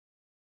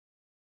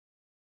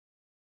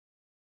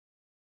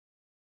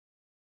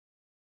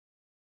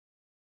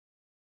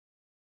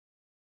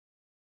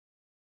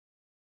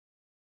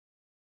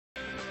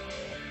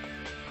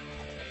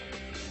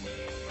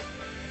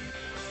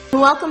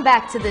welcome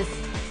back to this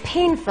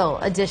painful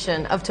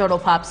edition of Total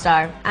Pop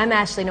Star. I'm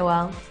Ashley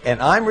Noel. And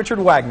I'm Richard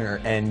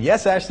Wagner, and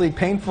yes, Ashley,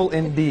 painful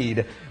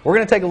indeed. We're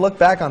going to take a look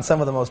back on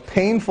some of the most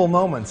painful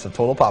moments of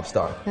Total Pop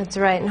Star. That's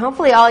right, and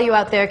hopefully all you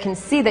out there can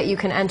see that you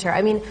can enter.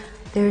 I mean,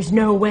 there's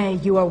no way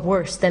you are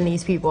worse than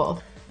these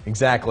people.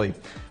 Exactly.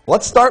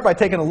 Let's start by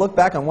taking a look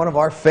back on one of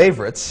our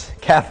favorites,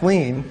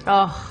 Kathleen,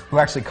 who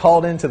actually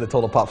called into the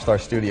Total Pop Star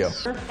studio.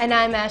 And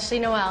I'm Ashley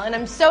Noel, and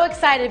I'm so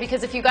excited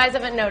because if you guys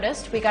haven't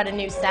noticed, we got a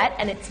new set,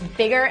 and it's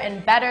bigger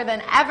and better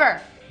than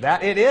ever.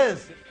 That it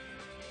is.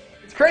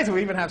 It's crazy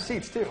we even have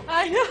seats, too.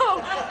 I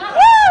know.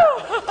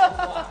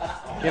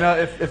 You know,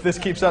 if this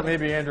keeps up,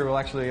 maybe Andrew will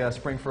actually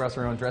spring for us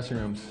our own dressing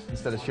rooms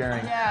instead of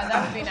sharing. Yeah,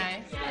 that would be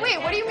nice. Wait,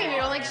 what do you mean? You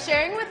don't like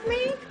sharing with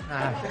me?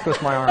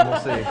 Twist my arm, we'll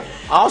see.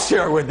 I'll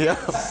share with you.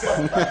 Put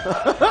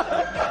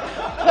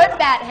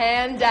that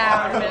hand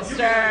down,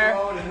 mister.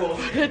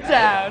 Put it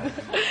down.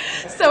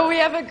 So we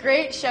have a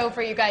great show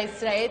for you guys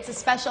today. It's a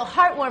special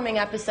heartwarming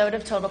episode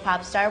of Total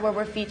Pop Star where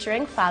we're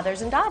featuring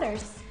fathers and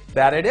daughters.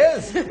 That it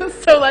is.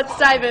 So let's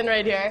dive in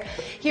right here.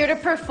 Here to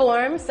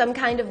perform Some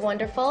Kind of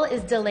Wonderful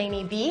is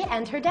Delaney B.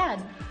 and her dad.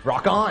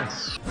 Rock on.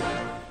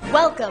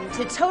 Welcome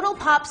to Total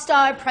Pop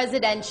Star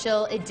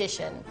Presidential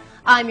Edition.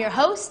 I'm your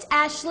host,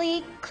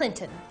 Ashley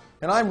Clinton.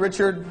 And I'm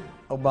Richard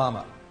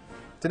Obama.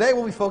 Today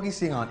we'll be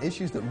focusing on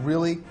issues that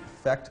really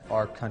affect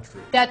our country.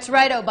 That's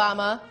right,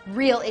 Obama.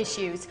 Real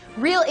issues.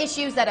 Real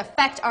issues that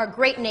affect our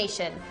great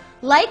nation.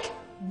 Like,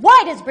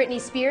 why does Britney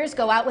Spears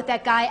go out with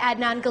that guy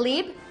Adnan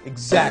Ghalib?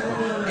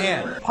 Exactly.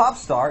 And Pop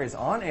Star is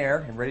on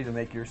air and ready to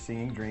make your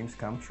singing dreams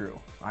come true.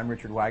 I'm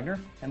Richard Wagner,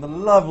 and the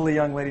lovely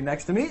young lady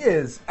next to me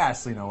is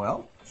Ashley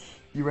Noel.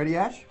 You ready,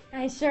 Ash?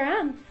 I sure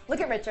am.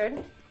 Look at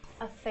Richard.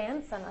 A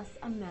fan sent us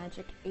a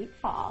Magic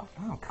 8 Ball.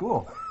 Oh,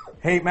 cool.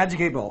 Hey, Magic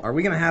 8 Ball, are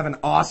we going to have an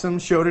awesome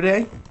show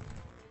today?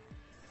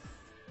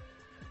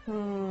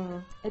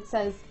 It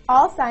says,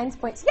 all signs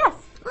point to yes.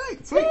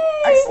 Great, sweet,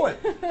 excellent.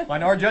 I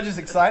know our judge is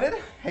excited.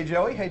 Hey,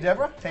 Joey. Hey,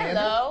 Deborah. Hey,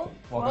 Andrew. Hello.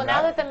 Welcome Well, back.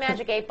 now that the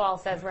Magic 8 Ball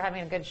says we're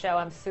having a good show,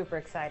 I'm super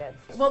excited.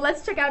 Well,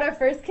 let's check out our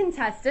first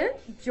contestant,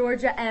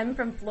 Georgia M.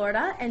 from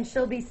Florida, and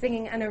she'll be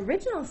singing an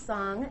original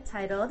song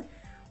titled,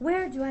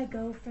 Where Do I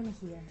Go From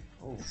Here?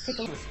 Oh. Take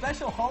a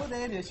special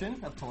holiday edition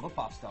of Total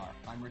Pop Star.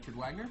 I'm Richard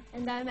Wagner.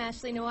 And I'm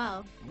Ashley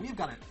Noel. And we've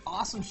got an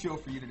awesome show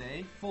for you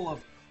today, full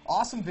of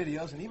awesome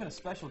videos and even a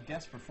special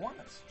guest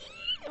performance.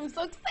 I'm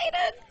so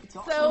excited. It's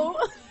awesome. So,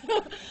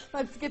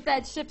 let's get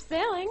that ship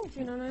sailing, if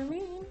you know what I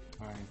mean.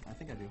 All right, I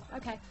think I do.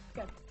 Okay,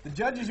 good. The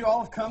judges you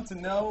all have come to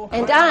know.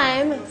 And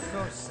I'm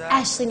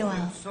Ashley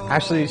Noel.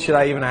 Ashley, should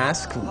I even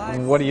ask?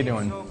 What are you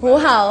doing?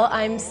 Well,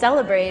 I'm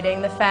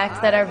celebrating the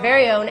fact that our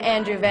very own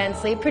Andrew Van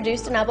Sleep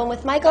produced an album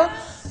with Michael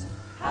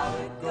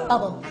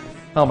Bubble.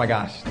 Oh my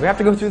gosh, do we have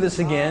to go through this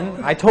again?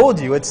 I told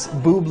you, it's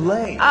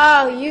Buble.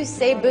 Oh, you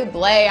say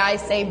buble, I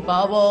say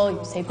bubble,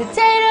 you say potato,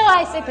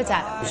 I say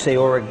potato. You say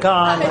Oregon,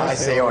 I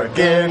say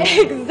Oregon.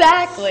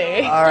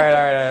 Exactly. All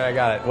right, I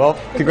got it. Well,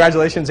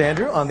 congratulations,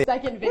 Andrew, on the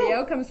Second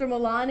video comes from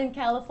Milan in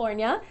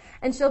California,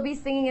 and she'll be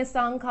singing a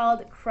song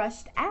called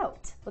Crushed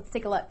Out. Let's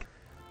take a look.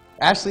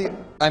 Ashley,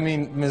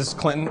 Ms.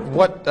 Clinton,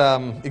 what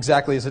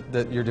exactly is it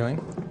that you're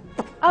doing?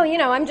 Oh, you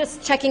know, I'm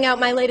just checking out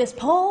my latest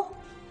poll.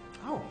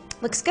 Oh.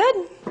 Looks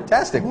good.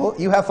 Fantastic. Well,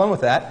 you have fun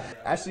with that.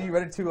 Ashley, you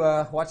ready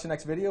to watch the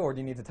next video, or do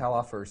you need to towel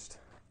off first?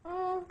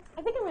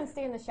 I think I'm going to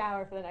stay in the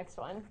shower for the next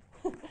one.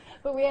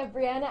 But we have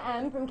Brianna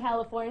M. from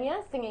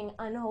California singing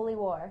Unholy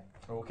War.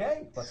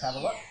 Okay, let's have a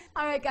look.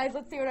 All right, guys,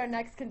 let's see what our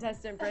next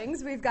contestant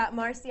brings. We've got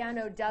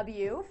Marciano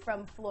W.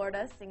 from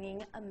Florida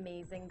singing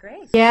Amazing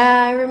Grace.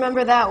 Yeah, I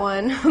remember that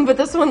one. But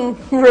this one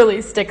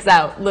really sticks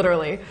out,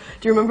 literally.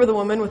 Do you remember the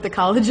woman with the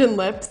collagen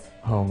lips?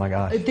 Oh my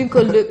gosh. I think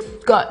her lips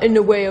got in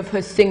the way of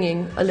her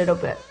singing a little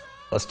bit.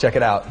 Let's check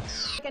it out.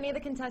 Like any of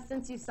the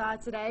contestants you saw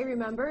today,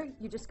 remember,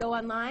 you just go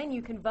online,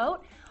 you can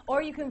vote,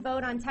 or you can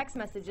vote on text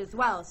message as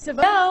well. To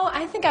vote, no,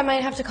 I think I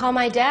might have to call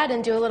my dad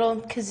and do a little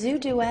kazoo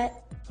duet.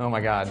 Oh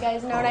my god. You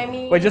guys know what I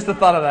mean? Wait, just the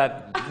thought of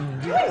that.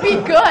 It would be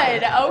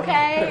good,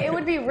 okay? It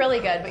would be really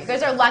good, but you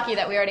guys are lucky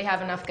that we already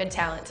have enough good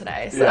talent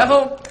today, so Yeah.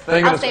 I'll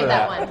Thank save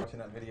that one. Watching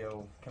that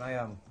video, can I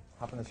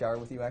hop in the shower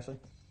with you, Ashley?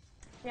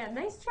 Yeah,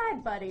 nice try,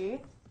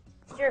 buddy.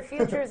 Your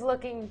future's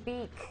looking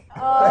beak.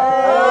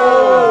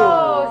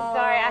 Oh,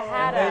 sorry, I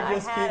had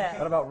it.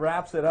 That about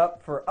wraps it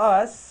up for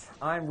us.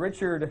 I'm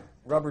Richard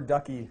Rubber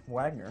Ducky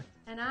Wagner.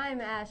 And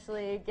I'm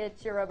Ashley,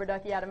 get your rubber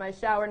ducky out of my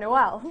shower,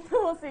 Noel.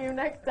 We'll see you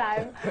next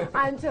time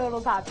on Total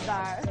Pop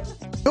Star.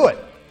 Do it.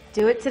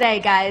 Do it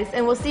today, guys,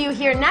 and we'll see you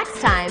here next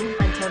time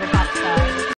on Total Pop Star.